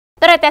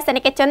តរតែស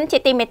និកជនជា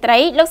ទីមេត្រី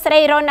លោកស្រី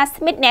រ៉ូណា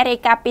ស្មីតអ្នករាយ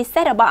ការណ៍ពិសេ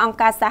សរបស់អង្គ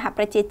ការសហ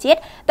ប្រជាជាតិ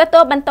ទទួ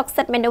លបន្ទុក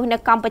សិទ្ធិមនុស្សនៅ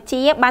កម្ពុ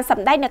ជាបានស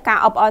ម្ដែងនៅការ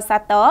អបអរសា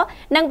ទរ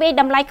និងវិយ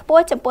តម្លៃខ្ព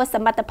ស់ចំពោះស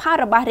មិទ្ធផល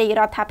របស់រាជ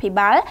រដ្ឋាភិ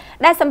បាល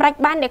ដែលសម្រេច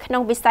បាននៅក្នុ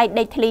ងវិស័យ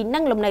ដីធ្លីនិ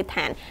ងលំនៅ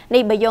ឋាន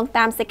នេះបើយោង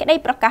តាមសេចក្តី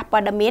ប្រកាសព័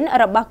ត៌មាន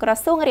របស់ក្រ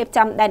សួងរៀប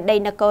ចំដែនដី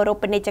នគររូ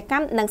បនីយក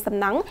ម្មនិងសំ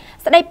ណង់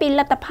ស្តីពី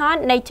លទ្ធផល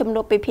នៃជំ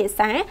នួបពិភាក្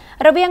សា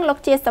រវាងលោក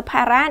ជាសុ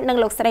ផារ៉ានិង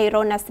លោកស្រី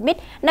រ៉ូណាស្មីត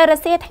នៅរ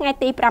សៀលថ្ងៃ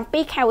ទី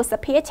7 ខែឧស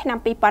ភាឆ្នាំ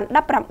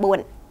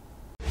2019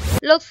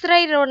លោកស្រី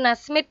រ៉ូណា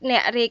ស្មីតអ្ន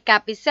ករាយការ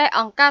ណ៍ពិសេស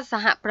អង្គការស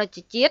ហប្រ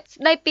ជាជាតិ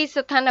ស្ដីពី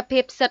ស្ថានភា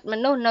ពសិទ្ធិម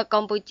នុស្សនៅក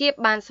ម្ពុជា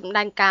បានសម្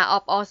ដែងការអ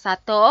បអរសា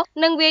ទរ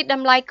និងវាយត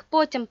ម្លៃខ្ព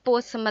ស់ចំពោះ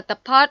សមិទ្ធ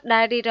ផល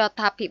ដែលរាជរដ្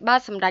ឋាភិបាល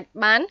សម្រេច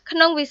បានក្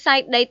នុងវិស័យ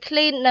ដីធ្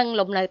លីនិង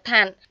លំនៅ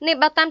ឋាននេះ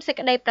បើតាមសេច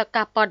ក្តីប្រ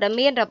កាសព័ត៌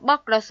មានរប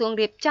ស់ក្រសួង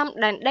រៀបចំ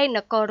ដែនដីន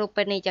គររូប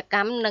នីយក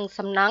ម្មនិង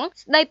សំណង់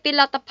ស្ដីពី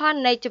លទ្ធផល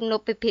នៃជំនួ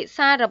បពិភាក្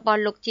សារបស់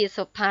លោកជា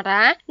សុផា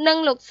រ៉ានិង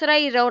លោកស្រី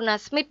រ៉ូណា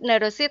ស្មីតនៅ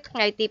រសៀលថ្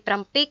ងៃទី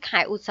7 ខែ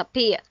ឧស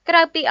ភាក្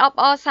រៅពីអប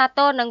អរសាទ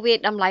រនិងវាយ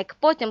តម្លៃខ្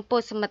ពស់ចំពោះ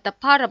សមិទ្ធ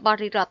ផលរបស់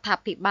រាជរដ្ឋា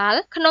ភិបាល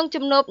ក្នុង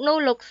ជំនួបនោះ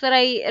លោកស្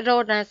រីរ៉ូ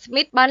ណាស្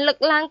មីតបានលើក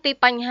ឡើងពី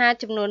បញ្ហា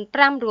ចំនួន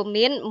5រួម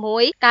មាន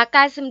 1. ការ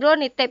កែសម្រួល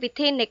នីតិវិ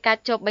ធីនៃការ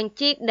ចុះបញ្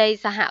ជីដី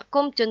សហគ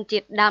មន៍ជនជា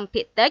តិដើម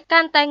ភាគតិចកា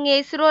ន់តែងាយ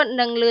ស្រួល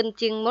និងលឿន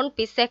ជាងមុន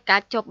ពិសេសកា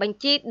រចុះបញ្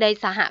ជីដី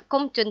សហគ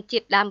មន៍ជនជា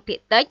តិដើមភាគ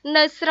តិច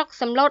នៅស្រុក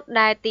សំឡូត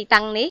ដែលទី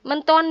តាំងនេះមិន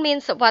ទាន់មាន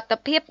សុវត្ថិ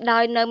ភាពដោ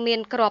យនៅមាន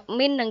ក្រប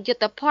មីននិងយុ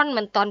ទ្ធភ័ណ្ឌ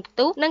មិនទាន់ផ្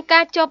ទុះនិងកា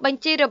រចុះប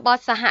ញ្ជីរប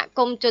ស់សហគ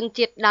មន៍ជន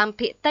ជាតិដើម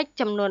ភាគតិច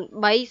ចំនួន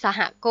3សហ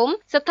គមន៍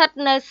ស្ថិត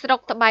នៅស្រុក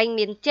ត្បែង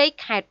មានជ័យ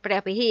ខេត្តព្រះ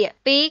វិហារ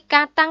 2.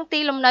 ការតាំងទី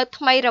លំនៅ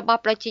ថ្មីរប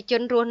ស់ប្រជាជ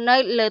នរស់នៅ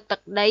លើទឹ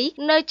កដី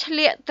នៅឆ្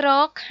លៀកត្រ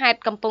ខេត្ត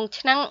កំពង់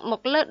ឆ្នាំងម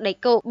កលើដី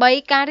គោក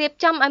 3. ការរៀប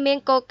ចំឲ្យមាន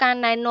គោលការ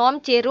ណ៍ណែនាំ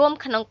ជារួម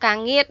ក្នុងការ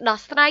ងារដោះ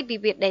ស្រាយវិ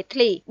វាទដីធ្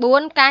លី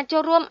 4. ការចូ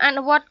លរួមអ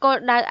នុវត្តគោល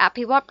ដៅអ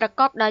ភិវឌ្ឍប្រ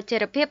កបដោយចី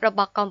រភាពរប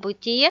ស់កម្ពុ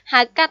ជា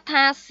ហៅកាត់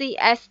ថា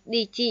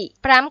CSDG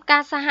 5. កា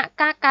រសហ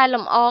ការកែល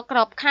ម្អក្រ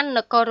បខ័ណ្ឌន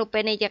គររូប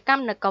នីយក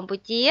ម្មនៅកម្ពុ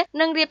ជា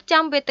និងរៀប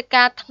ចំវេទិ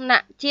កាថ្នា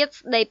ក់ជាតិ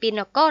ស្ដីពី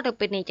នគររូ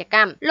បនីយក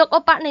ម្មលោកឧ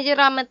បនាយក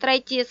រដ្ឋមន្ត្រី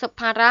ជាសុ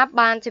ផារ៉ា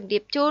បានជម្រា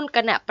បជូនគ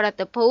ណៈប្រ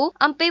តិភូ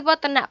អំពីវ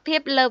ឌ្ឍនភាព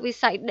លើវិ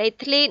ស័យដី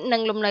ធ្លីនិ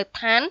ងលំនៅ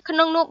ឋានក្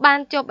នុងនោះបាន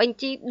ចុះបញ្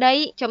ជីដី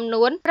ចំ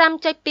នួន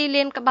 5.2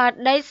 លានក្បាល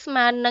ដីស្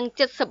មើនឹង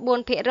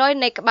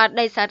 74% នៃក្បាល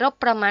ដីសរុប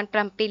ប្រមាណ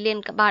 7 លាន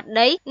ក្បាល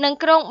ដីនិង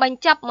ក្រុងបញ្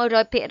ចប់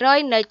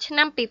 100% នៅឆ្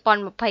នាំ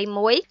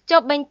 2021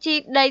 ចុះបញ្ជី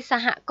ដីស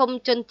ហគមន៍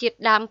ជនជាតិ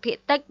ដើមភាគ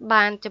តិច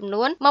បានចំ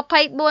នួន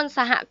 24 ស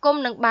ហគម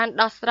ន៍និងបាន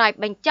ដោះស្រាយ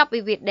បញ្ចប់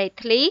វិវាទដី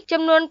ធ្លី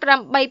ចំនួន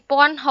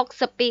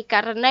 8062 ក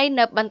រណី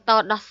នៅបន្ត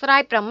ដោះស្រា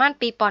យប្រមាណ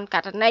 2000 ក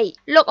រណី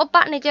លោកឧប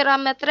នាយករដ្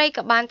ឋមន្ត្រី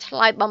ក៏បានឆ្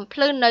លើយបំភ្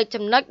លឺនៅ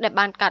ចំណុចដែល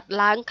បានកាត់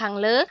ឡើងខាង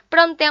លើព្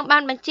រមទាំងបា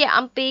នបញ្ជាក់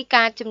អំពី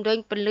ការជំរុញ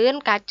ពន្លឿន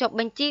ការចុះ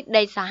បញ្ជី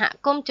ដីសហ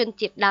គមន៍ជន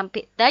ជាតិដើម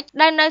ភាគតិច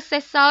ដែលនៅសេ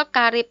សសល់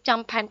ការរៀបចំ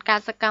ផែនការ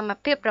សកម្ម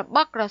ភាពរប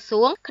ស់ក្រ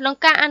សួងក្នុង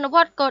ការអនុវ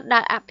ត្តគោលដៅ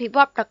អភិវ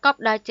ឌ្ឍប្រកប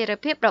ដោយចីរ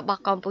ភាពរប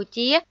ស់កម្ពុ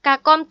ជាការ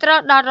គាំទ្រ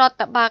ដល់រដ្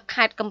ឋបាល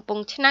ខេត្តកំព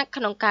ង់ឆ្នាំង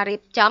ក្នុងការរៀ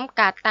បចំ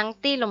ការតាំង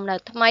ទីលំនៅ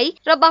ថ្មី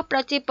របស់ប្រ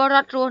ជាពលរ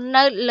ដ្ឋរស់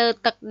នៅលើ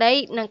ទឹកដី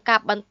និងការ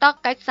បន្ត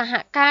កិច្ចសហ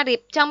ការរៀ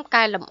បចំ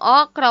កែលម្អ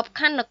ក្រប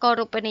ខ័ណ្ឌនគរ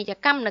រូបនីយ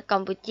កម្មនៅក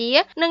ម្ពុជា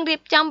និងរៀ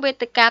បចំវេ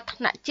ទិកាថ្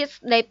នាក់ជាតិ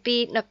ស្ដីពី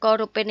នគរ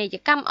រូបនីយ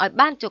កម្មឲ្យ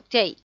បានជោគ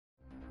ជ័យ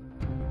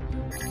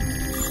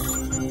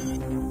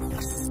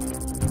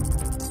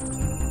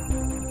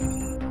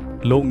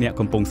លោកអ្នក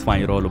កំពុងស្វែង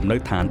រកលំនៅ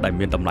ឋានដែល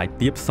មានតម្លៃ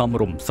ទាបសម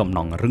រម្យសំណ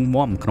ង់រឹង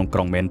មាំក្នុងក្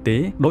រុងមែនទេ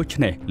ដូច្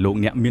នេះលោក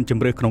អ្នកមានជ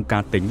ម្រើសក្នុងកា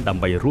រទិញដើ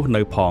ម្បីរស់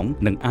នៅផង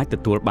និងអាចទ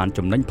ទួលបាន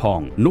ចំណេញផង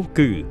នោះ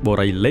គឺបុ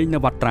រីលេងន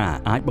វត្រា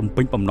អាចបំ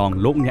ពេញបំណង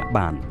លោកអ្នក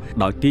បាន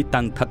ដោយទី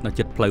តាំងស្ថិតនៅ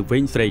ជិតផ្លូវវែ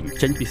ងស្រេង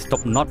ចេញពីស្តុប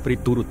ណតព្រី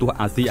ទូរទស្សន៍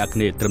អាស៊ីអាគ្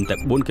នេយ៍ត្រឹមតែ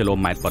4 គីឡូ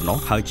ម៉ែត្រប៉ុណ្ណោះ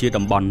ហើយជា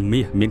តំបន់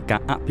មាសមានកា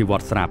រអភិវ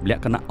ឌ្ឍស្រាប់ល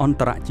ក្ខណៈអន្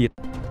តរជាតិ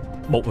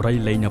បុរី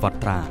លេងនវ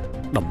ត្រា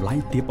តម្លៃ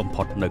ទាបបំ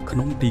ផុតនៅក្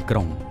នុងទីក្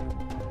រុង